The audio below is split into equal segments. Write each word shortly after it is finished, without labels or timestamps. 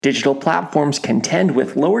Digital platforms contend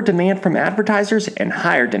with lower demand from advertisers and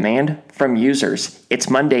higher demand from users. It's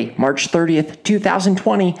Monday, March 30th,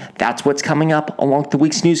 2020. That's what's coming up along with the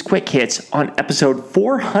week's news quick hits on episode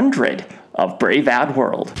 400 of Brave Ad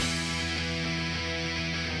World.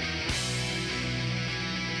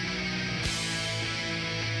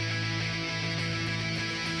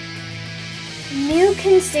 New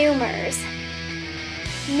consumers,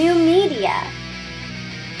 new media,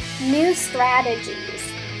 new strategies.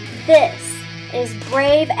 This is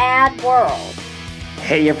Brave Ad World.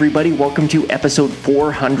 Hey everybody, welcome to episode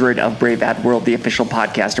 400 of Brave Ad World, the official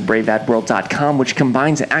podcast of braveadworld.com, which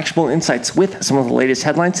combines actionable insights with some of the latest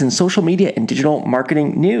headlines in social media and digital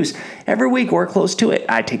marketing news. Every week or close to it,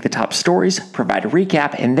 I take the top stories, provide a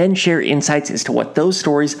recap, and then share insights as to what those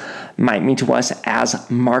stories might mean to us as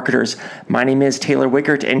marketers. My name is Taylor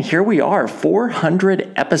Wickert, and here we are,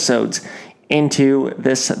 400 episodes into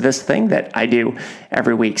this thing that I do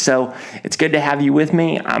every week. So it's good to have you with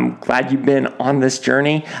me. I'm glad you've been on this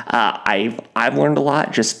journey. I've learned a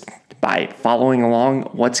lot just by following along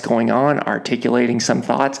what's going on, articulating some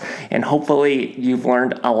thoughts, and hopefully you've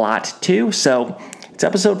learned a lot too. So it's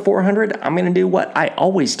episode 400. I'm going to do what I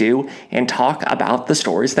always do and talk about the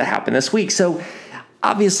stories that happened this week. So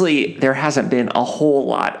obviously, there hasn't been a whole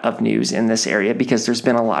lot of news in this area because there's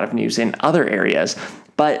been a lot of news in other areas.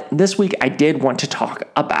 But this week, I did want to talk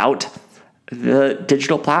about the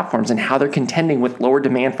digital platforms and how they're contending with lower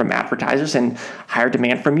demand from advertisers and higher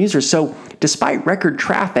demand from users. So despite record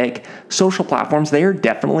traffic, social platforms, they are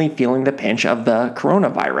definitely feeling the pinch of the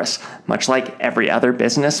coronavirus, much like every other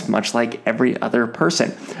business, much like every other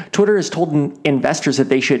person. Twitter has told investors that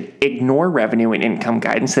they should ignore revenue and income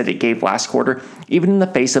guidance that it gave last quarter, even in the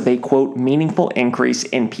face of a, quote, meaningful increase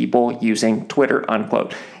in people using Twitter,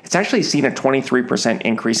 unquote. It's actually seen a 23%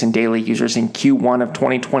 increase in daily users in Q1 of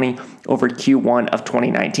 2020 over Q1 of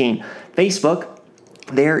 2019. Facebook,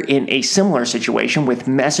 they're in a similar situation with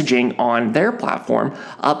messaging on their platform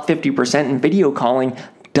up 50% and video calling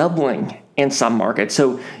doubling in some markets.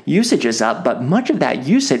 So usage is up, but much of that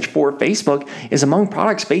usage for Facebook is among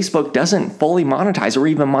products Facebook doesn't fully monetize or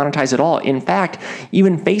even monetize at all. In fact,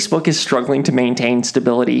 even Facebook is struggling to maintain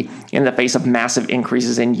stability in the face of massive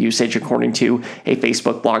increases in usage, according to a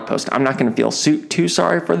Facebook blog post. I'm not going to feel too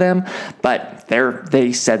sorry for them, but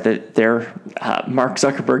they said that Mark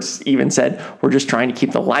Zuckerberg even said, we're just trying to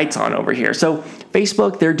keep the lights on over here. So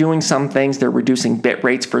Facebook, they're doing some things. They're reducing bit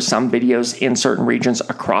rates for some videos in certain regions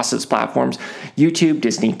across its platforms. YouTube,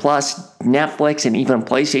 Disney Plus, Netflix, and even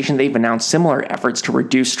PlayStation, they've announced similar efforts to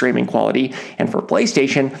reduce streaming quality. And for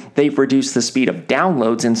PlayStation, they've reduced the speed of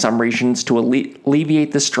downloads in some regions to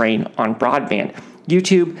alleviate the strain on broadband.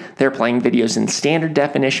 YouTube, they're playing videos in standard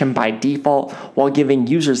definition by default while giving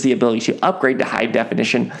users the ability to upgrade to high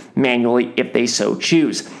definition manually if they so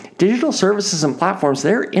choose. Digital services and platforms,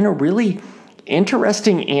 they're in a really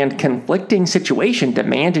interesting and conflicting situation,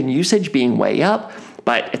 demand and usage being way up,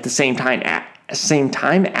 but at the same time,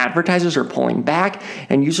 advertisers are pulling back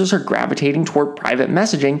and users are gravitating toward private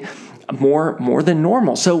messaging more than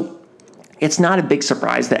normal. So it's not a big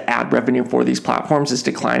surprise that ad revenue for these platforms is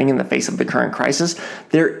declining in the face of the current crisis.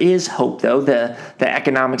 There is hope, though. The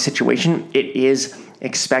economic situation, it is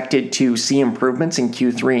expected to see improvements in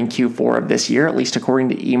Q3 and Q4 of this year, at least according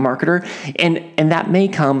to eMarketer, and that may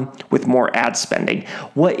come with more ad spending.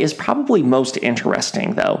 What is probably most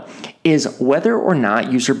interesting, though, is whether or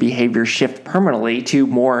not user behavior shift permanently to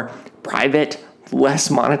more private, less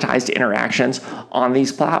monetized interactions on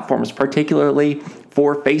these platforms, particularly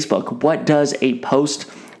for Facebook. What does a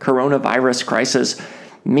post-coronavirus crisis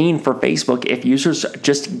mean for Facebook if users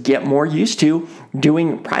just get more used to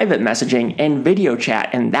doing private messaging and video chat?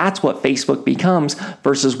 And that's what Facebook becomes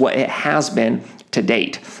versus what it has been to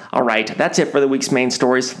date. All right, that's it for the week's main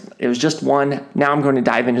stories. It was just one. Now I'm going to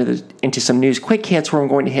dive into some news quick hits where I'm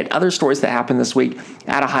going to hit other stories that happened this week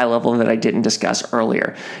at a high level that I didn't discuss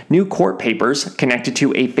earlier. New court papers connected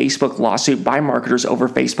to a Facebook lawsuit by marketers over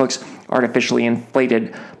Facebook's artificially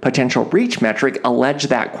inflated potential reach metric allege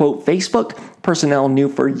that, quote, Facebook personnel knew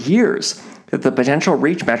for years that the potential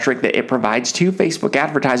reach metric that it provides to Facebook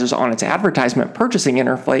advertisers on its advertisement purchasing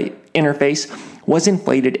interface was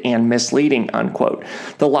inflated and misleading, unquote.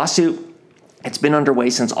 The lawsuit, it's been underway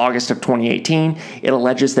since August of 2018. It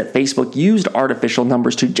alleges that Facebook used artificial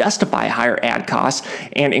numbers to justify higher ad costs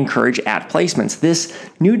and encourage ad placements. This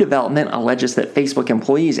new development alleges that Facebook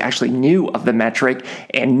employees actually knew of the metric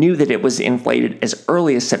and knew that it was inflated as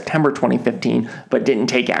early as September 2015, but didn't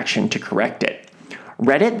take action to correct it.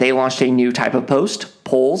 Reddit, they launched a new type of post,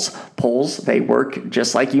 polls. Polls, they work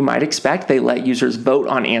just like you might expect. They let users vote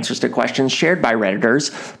on answers to questions shared by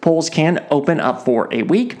Redditors. Polls can open up for a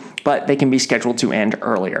week, but they can be scheduled to end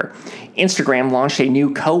earlier. Instagram launched a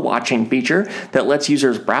new co-watching feature that lets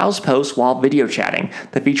users browse posts while video chatting.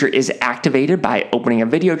 The feature is activated by opening a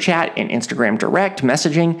video chat in Instagram Direct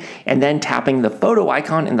messaging and then tapping the photo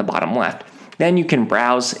icon in the bottom left. Then you can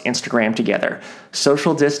browse Instagram together.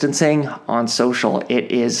 Social distancing on social.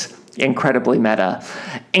 It is incredibly meta.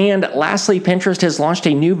 And lastly, Pinterest has launched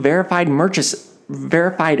a new verified merchant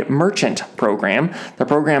program. The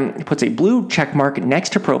program puts a blue check mark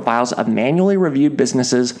next to profiles of manually reviewed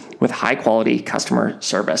businesses with high quality customer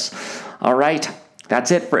service. All right. That's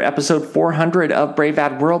it for episode 400 of Brave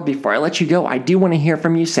Ad World. Before I let you go, I do want to hear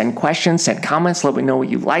from you. Send questions, send comments, let me know what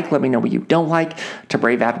you like, let me know what you don't like to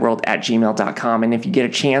braveadworld@gmail.com. And if you get a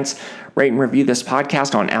chance, rate and review this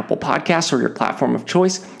podcast on Apple Podcasts or your platform of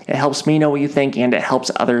choice. It helps me know what you think and it helps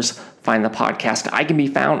others find the podcast. I can be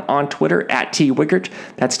found on Twitter @TWiegert.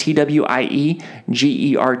 That's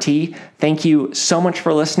TWIEGERT. Thank you so much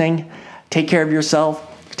for listening. Take care of yourself,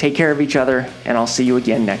 take care of each other, and I'll see you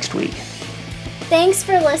again next week. Thanks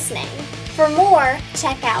for listening. For more,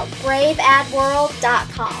 check out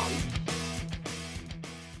braveadworld.com.